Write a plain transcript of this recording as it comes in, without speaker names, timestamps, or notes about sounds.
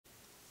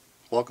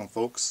Welcome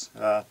folks.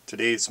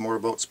 Today it's more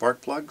about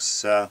spark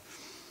plugs.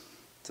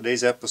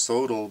 Today's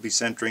episode will be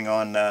centering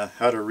on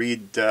how to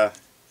read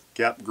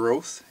gap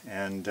growth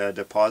and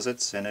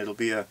deposits, and it'll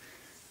be a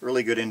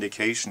really good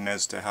indication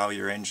as to how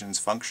your engine's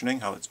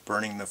functioning, how it's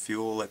burning the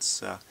fuel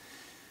that's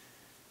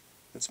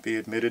be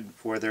admitted,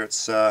 whether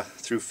it's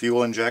through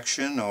fuel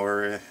injection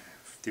or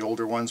the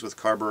older ones with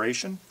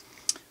carburation.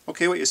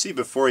 Okay, what you see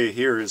before you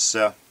here is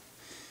out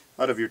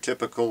of your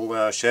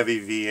typical Chevy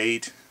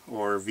V8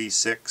 or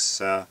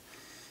V6.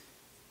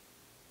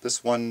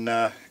 This one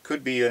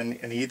could be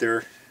in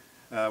either,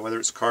 whether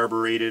it's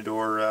carbureted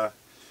or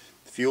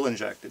fuel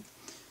injected.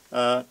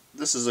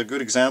 This is a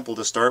good example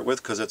to start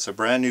with because it's a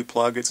brand new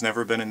plug. It's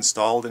never been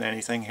installed in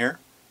anything here.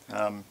 You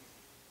can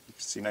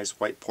see nice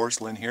white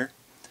porcelain here,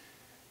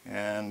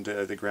 and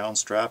the ground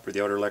strap or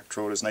the outer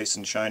electrode is nice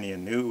and shiny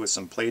and new with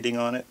some plating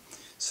on it.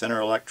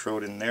 Center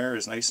electrode in there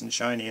is nice and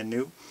shiny and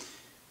new.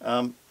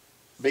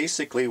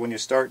 Basically, when you're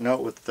starting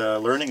out with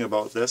learning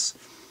about this,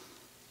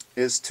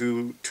 is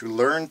to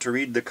learn to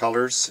read the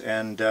colors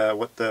and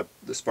what the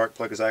spark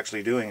plug is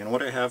actually doing. And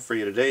what I have for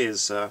you today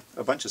is a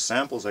bunch of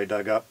samples I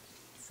dug up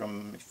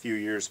from a few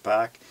years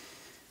back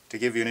to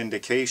give you an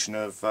indication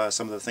of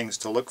some of the things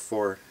to look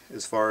for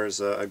as far as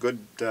a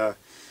good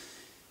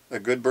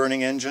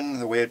burning engine,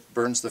 the way it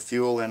burns the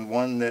fuel, and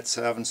one that's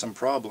having some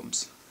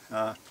problems.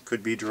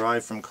 Could be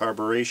derived from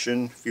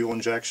carburation, fuel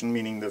injection,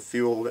 meaning the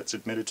fuel that's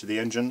admitted to the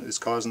engine is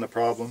causing the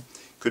problem.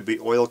 Could be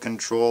oil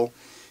control,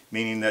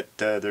 meaning that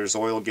there's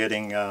oil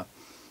getting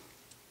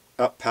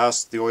up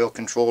past the oil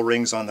control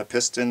rings on the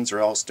pistons, or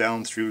else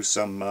down through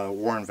some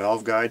worn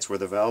valve guides where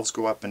the valves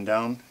go up and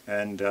down,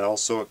 and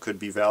also it could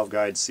be valve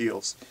guide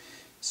seals.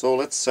 So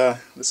let's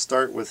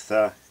start with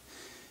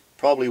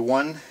probably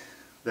one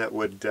that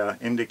would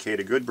indicate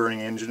a good burning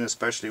engine,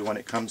 especially when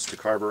it comes to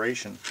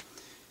carburation.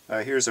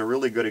 Here's a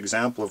really good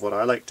example of what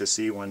I like to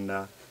see when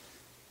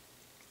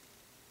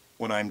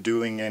I'm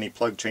doing any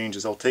plug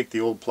changes. I'll take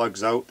the old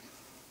plugs out,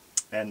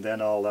 and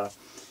then I'll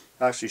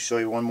actually show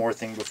you one more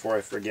thing before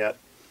I forget.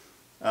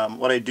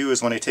 What I do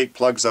is when I take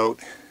plugs out,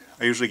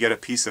 I usually get a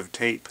piece of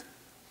tape.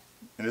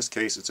 In this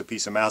case it's a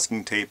piece of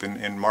masking tape,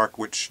 and mark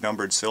which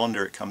numbered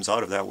cylinder it comes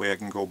out of. That way I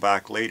can go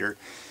back later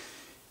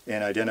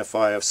and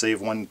identify if, say,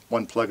 one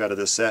plug out of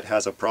the set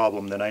has a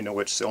problem, then I know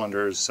which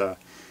cylinder is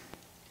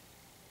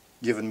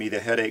giving me the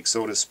headache,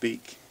 so to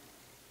speak.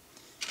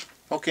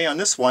 Okay, on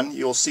this one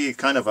you'll see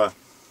kind of a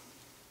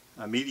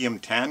medium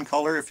tan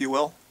color, if you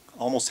will,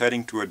 almost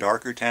heading to a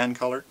darker tan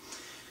color.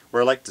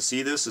 Where I like to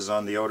see this is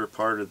on the outer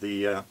part of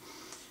the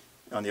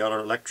on the outer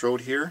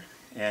electrode here,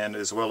 and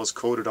as well as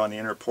coated on the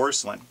inner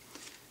porcelain.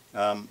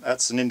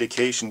 That's an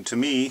indication to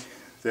me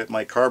that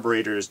my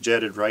carburetor is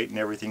jetted right and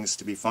everything's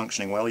to be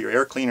functioning well. Your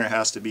air cleaner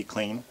has to be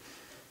clean.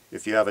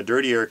 If you have a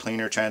dirty air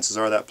cleaner, chances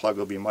are that plug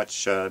will be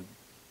much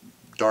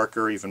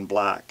darker, even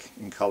black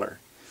in color.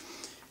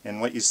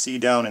 And what you see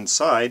down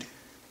inside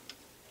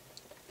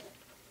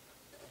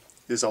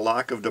is a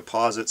lack of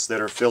deposits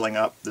that are filling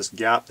up this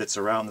gap that's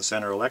around the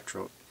center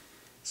electrode.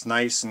 It's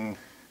nice and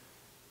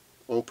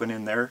open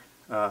in there.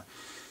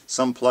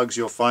 Some plugs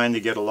you'll find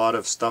you get a lot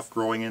of stuff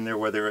growing in there,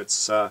 whether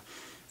it's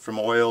from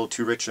oil,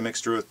 too rich a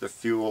mixture with the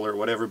fuel or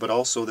whatever, but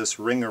also this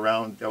ring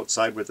around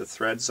outside where the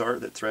threads are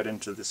that thread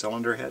into the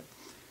cylinder head.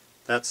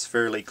 That's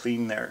fairly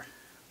clean there.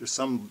 There's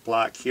some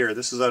black here.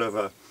 This is out of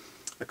a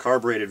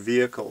carbureted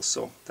vehicle,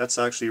 so that's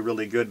actually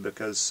really good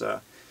because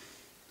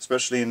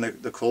especially in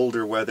the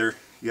colder weather,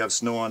 you have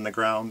snow on the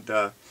ground,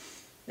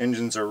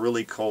 engines are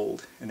really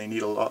cold and they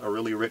need a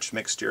really rich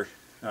mixture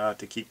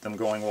to keep them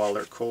going while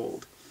they're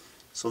cold.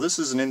 So this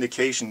is an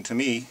indication to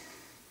me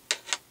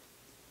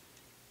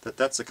that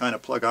that's the kind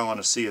of plug I want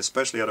to see,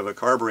 especially out of a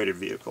carbureted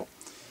vehicle.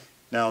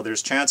 Now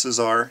there's chances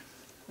are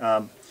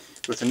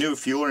with the new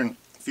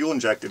fuel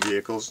injected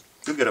vehicles,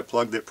 you'll get a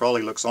plug that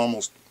probably looks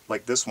almost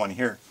like this one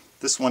here.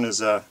 This one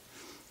is a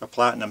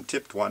platinum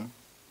tipped one.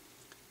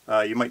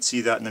 You might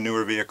see that in the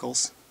newer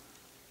vehicles.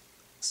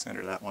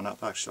 Center that one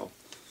up. Actually, I'll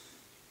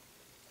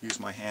use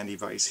my handy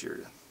vise here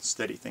to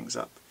steady things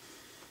up.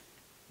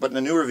 But in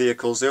the newer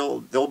vehicles,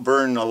 they'll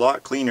burn a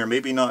lot cleaner.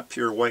 Maybe not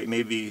pure white,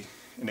 maybe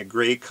in a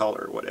gray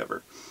color or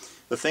whatever.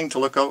 The thing to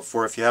look out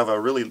for if you have a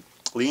really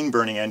lean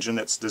burning engine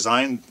that's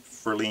designed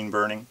for lean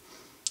burning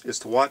is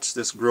to watch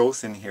this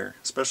growth in here.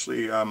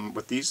 Especially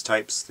with these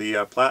types,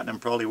 the platinum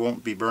probably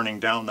won't be burning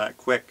down that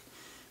quick,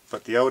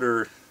 but the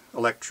outer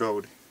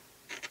electrode,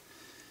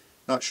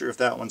 not sure if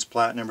that one's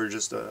platinum or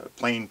just a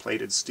plain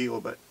plated steel,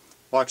 but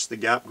watch the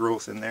gap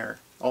growth in there.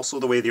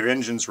 Also the way your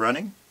engine's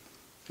running.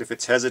 If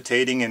it's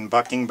hesitating and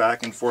bucking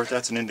back and forth,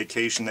 that's an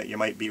indication that you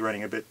might be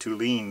running a bit too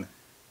lean.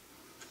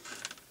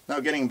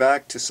 Now getting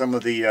back to some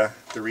of the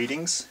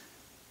readings.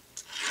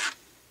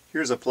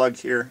 Here's a plug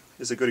here.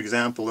 Is a good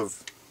example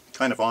of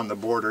kind of on the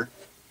border.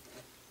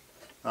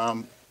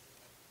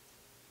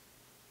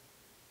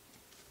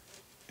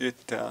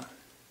 It's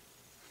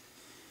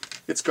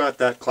got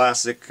that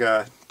classic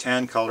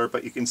tan color,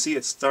 but you can see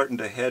it's starting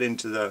to head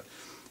into the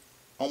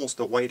almost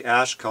a white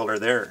ash color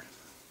there.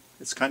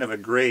 It's kind of a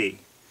gray.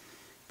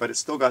 but it's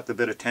still got the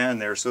bit of tan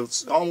there, so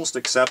it's almost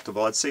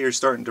acceptable. I'd say you're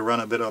starting to run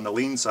a bit on the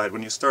lean side.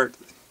 When you start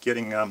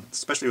getting,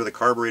 especially with a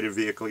carbureted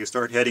vehicle, you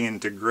start heading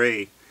into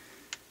gray,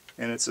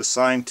 and it's a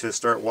sign to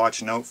start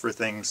watching out for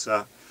things.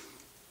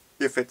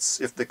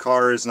 If the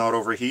car is not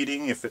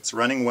overheating, if it's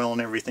running well and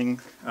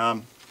everything,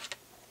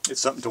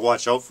 it's something to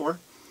watch out for.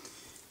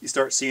 You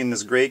start seeing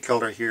this gray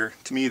color here.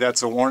 To me,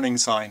 that's a warning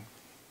sign.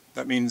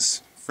 That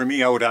means, for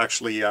me, I would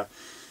actually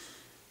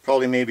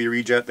probably maybe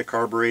rejet the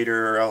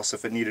carburetor, or else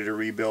if it needed a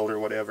rebuild or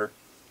whatever,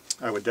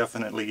 I would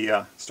definitely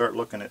start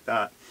looking at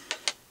that.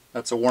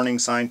 That's a warning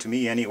sign to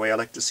me anyway. I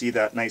like to see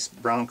that nice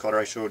brown color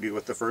I showed you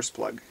with the first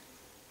plug.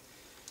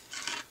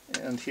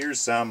 And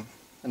here's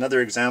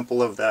another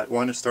example of that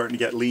one. It's starting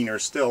to get leaner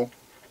still.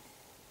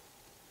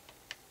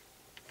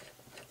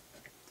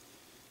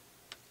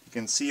 You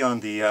can see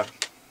on the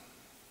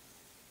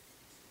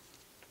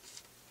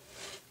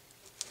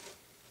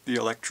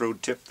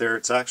electrode tip there,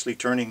 it's actually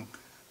turning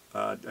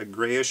a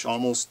grayish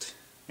almost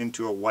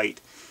into a white.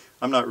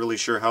 I'm not really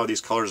sure how these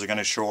colors are going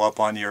to show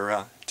up on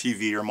your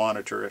TV or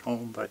monitor at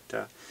home,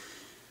 but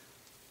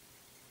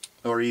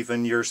or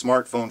even your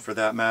smartphone for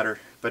that matter.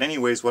 But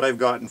anyways, what I've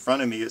got in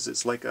front of me is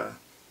it's like a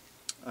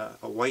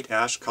white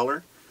ash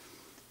color.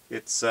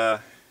 It's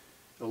a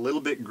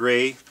little bit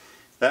gray.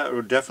 That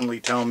would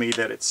definitely tell me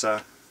that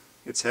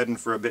it's heading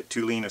for a bit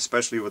too lean,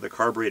 especially with a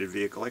carbureted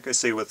vehicle. Like I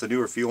say, with the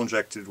newer fuel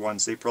injected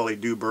ones, they probably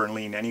do burn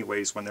lean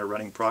anyways when they're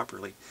running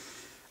properly.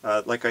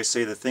 Like I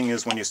say, the thing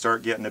is, when you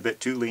start getting a bit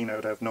too lean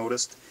out, I've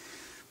noticed,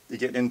 you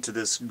get into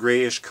this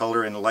grayish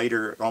color and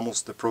lighter,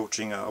 almost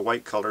approaching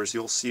white colors,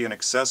 you'll see an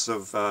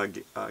excessive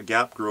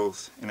gap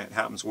growth, and it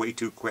happens way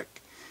too quick.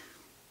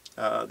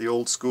 The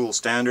old school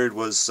standard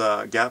was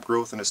gap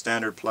growth in a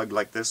standard plug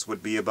like this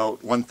would be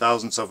about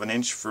 1/1000th of an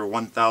inch for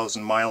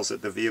 1,000 miles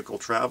that the vehicle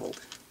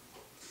traveled.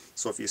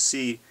 So if you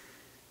see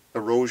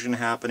erosion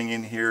happening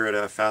in here at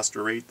a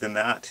faster rate than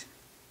that,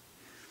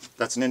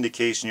 that's an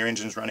indication your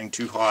engine's running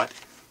too hot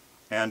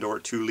and or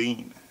too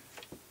lean.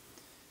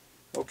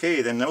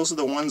 Okay, then those are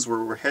the ones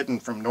where we're heading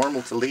from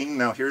normal to lean.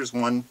 Now here's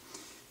one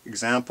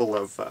example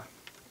of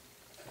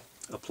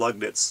a plug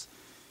that's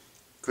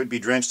could be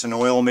drenched in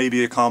oil,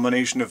 maybe a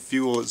combination of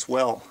fuel as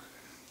well,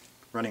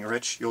 running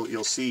rich.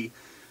 You'll see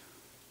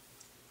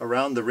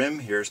around the rim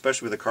here,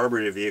 especially with a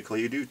carbureted vehicle,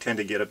 you do tend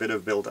to get a bit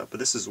of buildup, but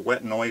this is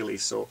wet and oily,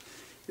 so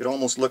it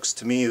almost looks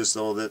to me as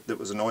though that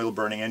was an oil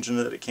burning engine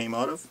that it came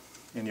out of.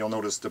 And you'll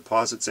notice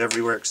deposits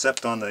everywhere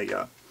except on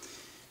the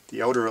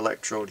outer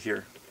electrode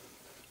here.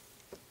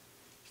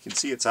 You can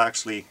see it's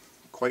actually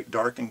quite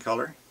dark in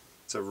color.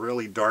 It's a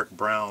really dark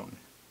brown.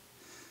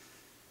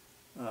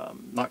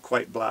 Not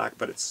quite black,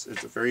 but it's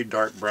a very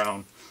dark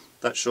brown.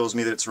 That shows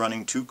me that it's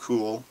running too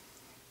cool,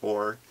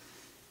 or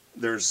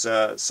there's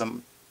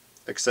some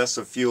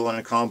excessive fuel and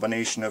a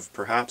combination of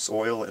perhaps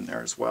oil in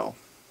there as well.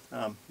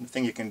 The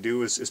thing you can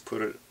do is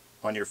put it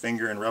on your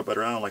finger and rub it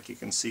around. Like you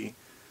can see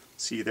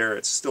there,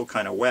 it's still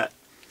kind of wet.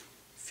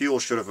 Fuel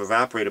should have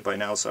evaporated by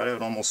now, so I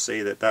would almost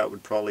say that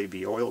would probably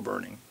be oil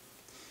burning.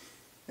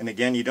 And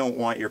again, you don't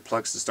want your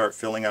plugs to start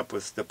filling up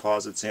with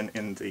deposits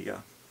in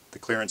the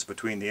clearance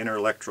between the inner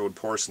electrode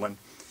porcelain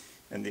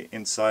and the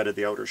inside of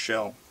the outer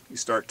shell. You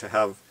start to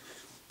have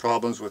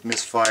problems with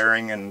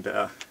misfiring and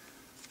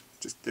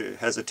just the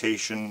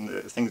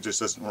hesitation. Things just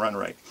doesn't run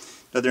right.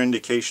 Another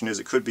indication is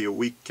it could be a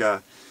weak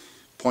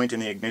point in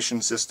the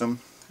ignition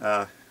system,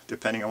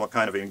 depending on what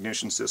kind of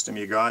ignition system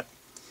you got.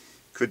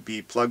 Could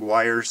be plug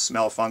wires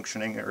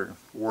malfunctioning or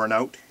worn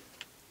out.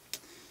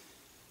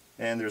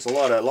 And there's a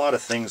lot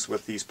of things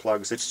with these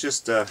plugs. It's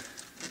just to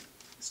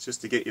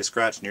get you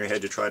scratching your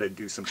head to try to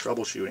do some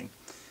troubleshooting.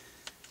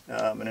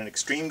 In an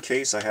extreme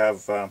case, I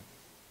have. Well,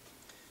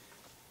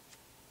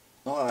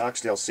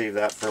 actually, I'll save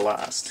that for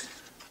last.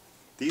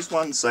 These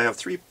ones, I have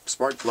 3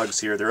 spark plugs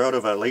here. They're out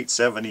of a late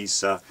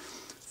 70s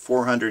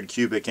 400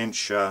 cubic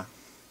inch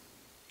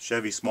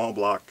Chevy small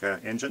block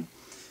engine,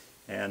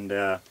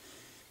 and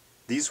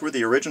these were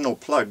the original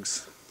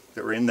plugs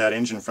that were in that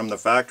engine from the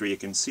factory. You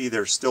can see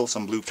there's still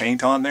some blue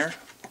paint on there.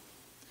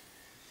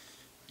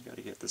 Got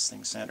to get this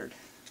thing centered.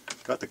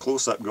 Got the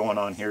close-up going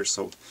on here,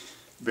 so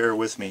bear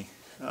with me.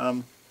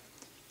 So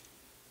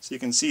you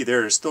can see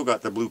there's still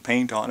got the blue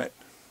paint on it.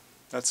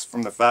 That's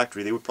from the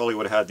factory. They probably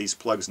would have had these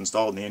plugs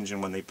installed in the engine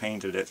when they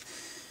painted it.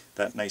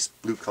 That nice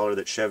blue color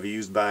that Chevy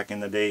used back in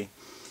the day.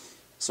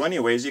 So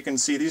anyways, you can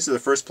see these are the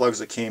first plugs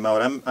that came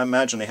out. I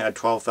imagine they had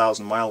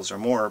 12,000 miles or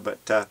more, but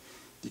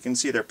you can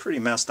see they're pretty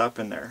messed up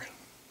in there.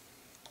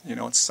 You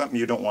know, it's something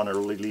you don't want to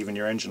really leave in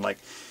your engine. Like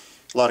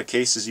a lot of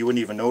cases, you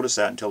wouldn't even notice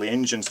that until the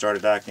engine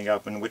started acting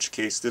up, in which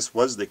case this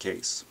was the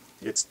case.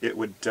 It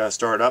would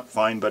start up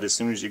fine, but as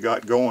soon as you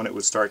got going, it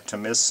would start to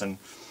miss, and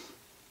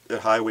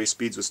the highway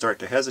speeds would start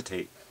to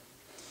hesitate.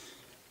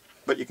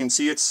 But you can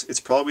see it's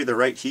probably the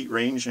right heat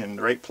range and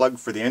the right plug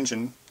for the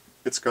engine.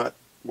 It's got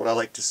what I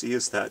like to see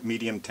is that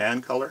medium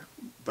tan color,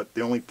 but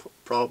the only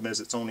problem is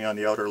it's only on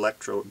the outer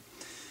electrode.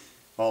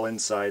 All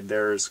inside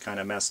there is kind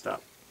of messed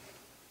up.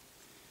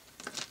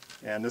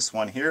 And this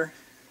one here,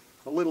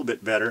 a little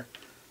bit better,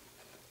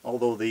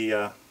 although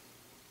the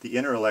the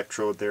inner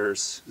electrode there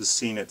has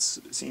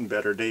seen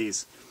better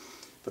days.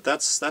 But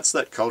that's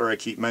that color I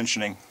keep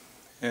mentioning,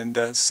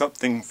 and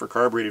something for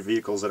carbureted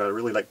vehicles that I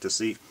really like to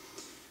see,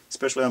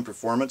 especially on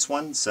performance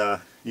ones.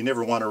 You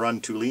never want to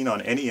run too lean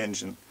on any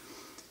engine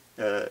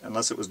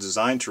unless it was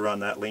designed to run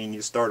that lean.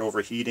 You start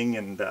overheating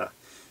and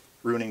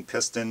ruining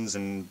pistons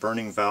and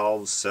burning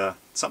valves.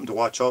 Something to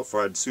watch out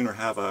for. I'd sooner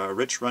have a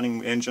rich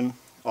running engine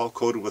all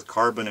coated with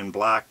carbon and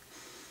black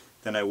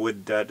than I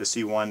would to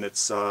see one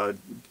that's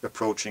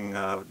approaching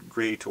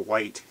gray to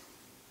white.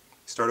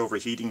 Start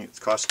overheating, it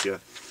costs you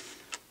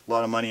a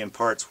lot of money in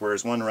parts,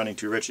 whereas one running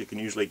too rich, you can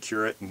usually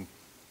cure it and,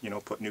 you know,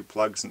 put new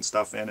plugs and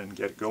stuff in and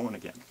get it going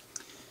again.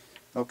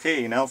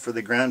 Okay, now for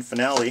the grand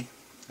finale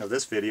of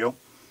this video.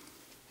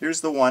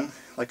 Here's the one.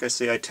 Like I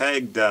say, I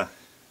tagged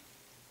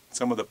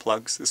some of the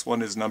plugs. This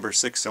one is number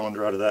 6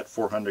 cylinder out of that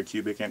 400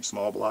 cubic inch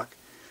small block.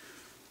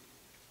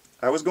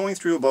 I was going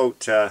through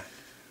about a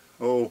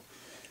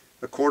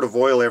quart of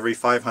oil every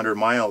 500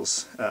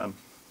 miles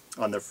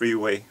on the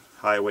freeway,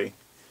 highway,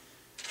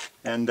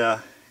 and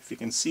if you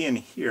can see in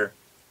here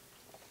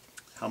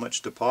how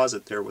much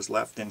deposit there was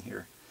left in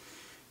here.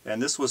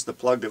 And this was the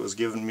plug that was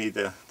giving me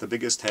the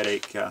biggest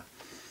headache.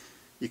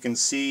 You can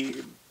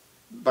see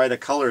by the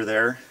color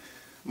there,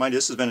 mind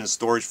this has been in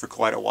storage for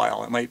quite a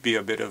while. It might be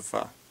a bit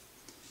of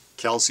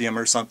calcium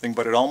or something,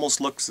 but it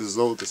almost looks as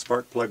though the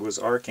spark plug was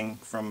arcing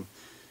from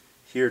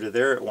here to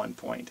there at one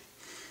point.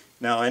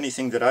 Now,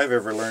 anything that I've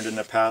ever learned in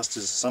the past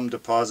is some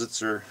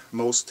deposits, or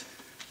most,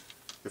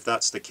 if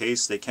that's the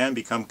case, they can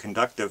become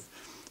conductive.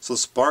 So the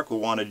spark will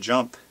want to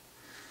jump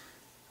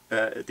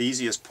at the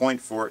easiest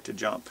point for it to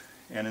jump.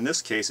 And in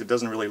this case, it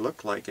doesn't really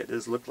look like it.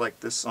 It looked like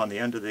this on the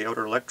end of the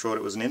outer electrode.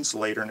 It was an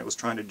insulator and it was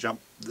trying to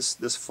jump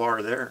this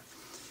far there.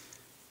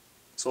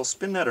 So I'll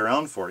spin that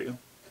around for you.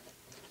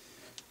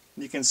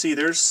 You can see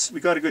we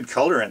got a good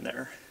color in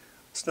there.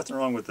 There's nothing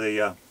wrong with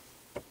the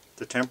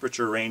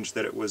temperature range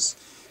that it was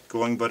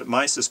going, but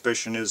my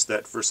suspicion is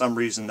that for some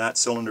reason that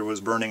cylinder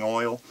was burning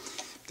oil.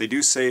 They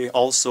do say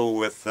also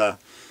with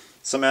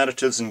some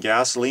additives in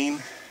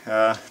gasoline,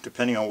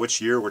 depending on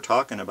which year we're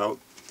talking about,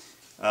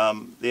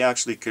 they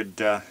actually could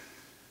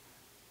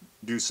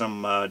do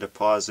some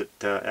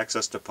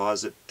excess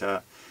deposit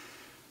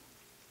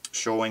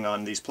showing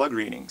on these plug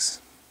readings.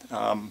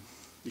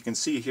 You can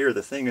see here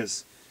the thing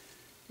is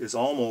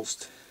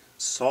almost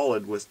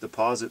solid with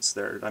deposits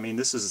there. I mean,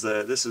 this is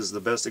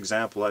the best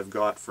example I've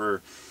got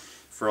for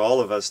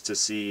all of us to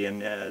see,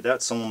 and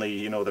that's only,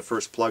 you know, the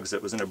first plugs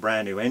that was in a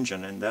brand new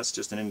engine, and that's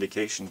just an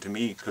indication to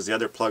me, because the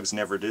other plugs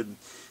never did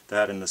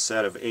that in the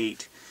set of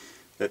 8,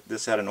 that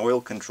this had an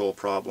oil control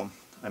problem.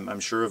 I'm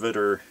sure of it,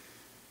 or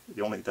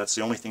that's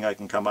the only thing I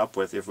can come up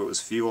with. If it was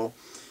fuel,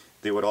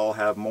 they would all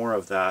have more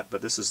of that,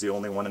 but this is the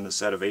only one in the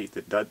set of 8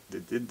 that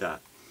did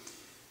that.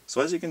 So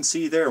as you can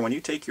see there, when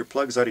you take your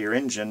plugs out of your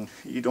engine,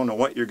 you don't know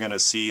what you're going to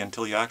see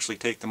until you actually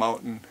take them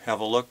out and have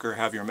a look, or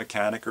have your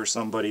mechanic or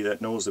somebody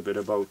that knows a bit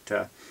about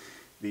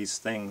these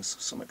things,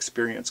 some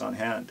experience on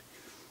hand.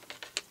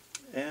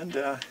 And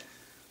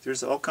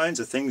there's all kinds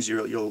of things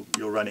you'll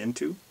run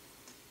into.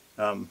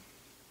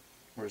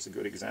 Where's a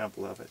good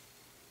example of it?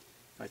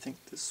 I think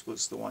this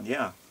was the one.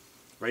 Yeah,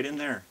 right in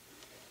there.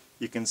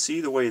 You can see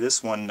the way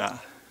this one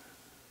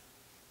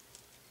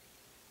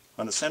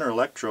on the center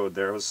electrode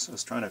there, I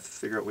was trying to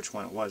figure out which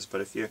one it was,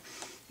 but if you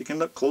can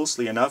look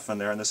closely enough in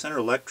there, in the center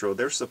electrode,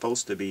 they're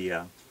supposed to be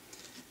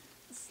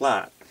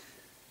flat.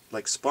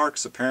 Like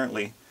sparks,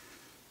 apparently,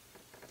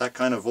 that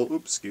kind of,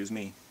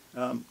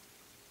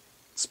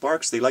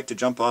 sparks, they like to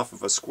jump off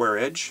of a square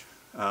edge.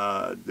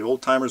 The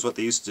old timers, what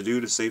they used to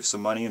do to save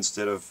some money,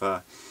 instead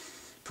of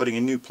putting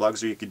in new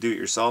plugs, or you could do it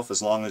yourself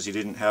as long as you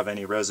didn't have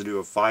any residue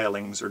of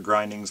filings or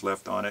grindings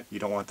left on it. You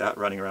don't want that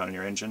running around in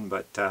your engine,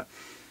 but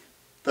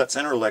that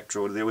center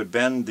electrode, they would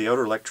bend the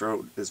outer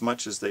electrode as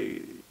much as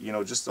they,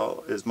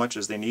 as much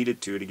as they needed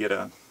to get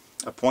a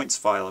points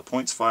file. A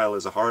points file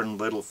is a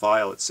hardened little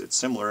file. It's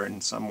similar in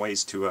some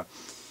ways to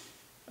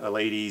a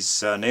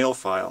lady's nail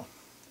file,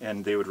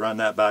 and they would run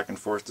that back and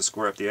forth to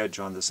square up the edge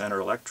on the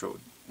center electrode.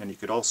 And you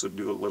could also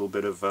do a little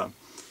bit of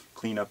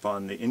cleanup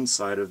on the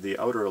inside of the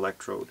outer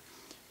electrode,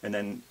 and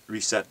then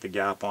reset the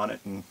gap on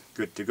it, and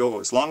good to go.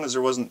 As long as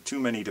there wasn't too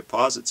many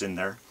deposits in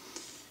there.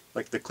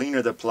 Like, the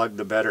cleaner the plug,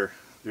 the better.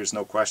 There's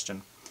no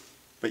question.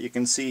 But you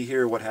can see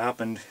here what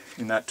happened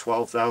in that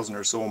 12,000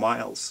 or so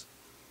miles.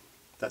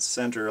 That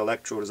center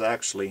electrode has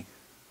actually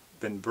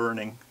been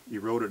burning,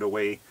 eroded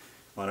away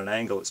on an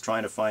angle. It's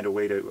trying to find a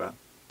way to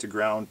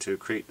ground to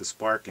create the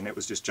spark, and it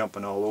was just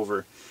jumping all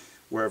over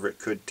wherever it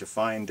could to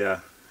find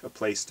a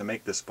place to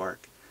make the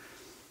spark.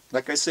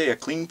 Like I say, a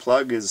clean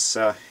plug is,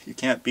 you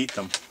can't beat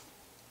them.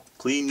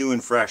 Clean, new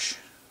and fresh.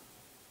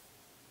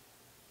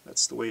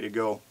 That's the way to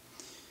go.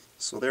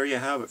 So there you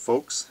have it,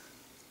 folks.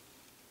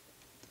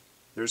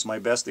 There's my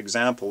best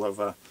example of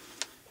a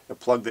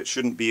plug that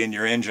shouldn't be in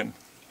your engine.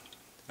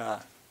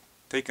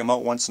 Take them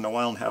out once in a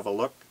while and have a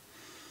look.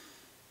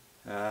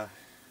 That's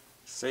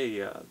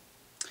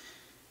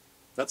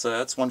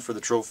one for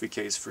the trophy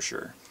case for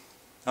sure.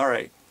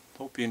 Alright,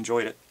 hope you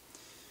enjoyed it.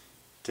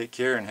 Take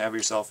care and have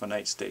yourself a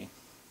nice day.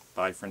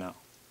 Bye for now.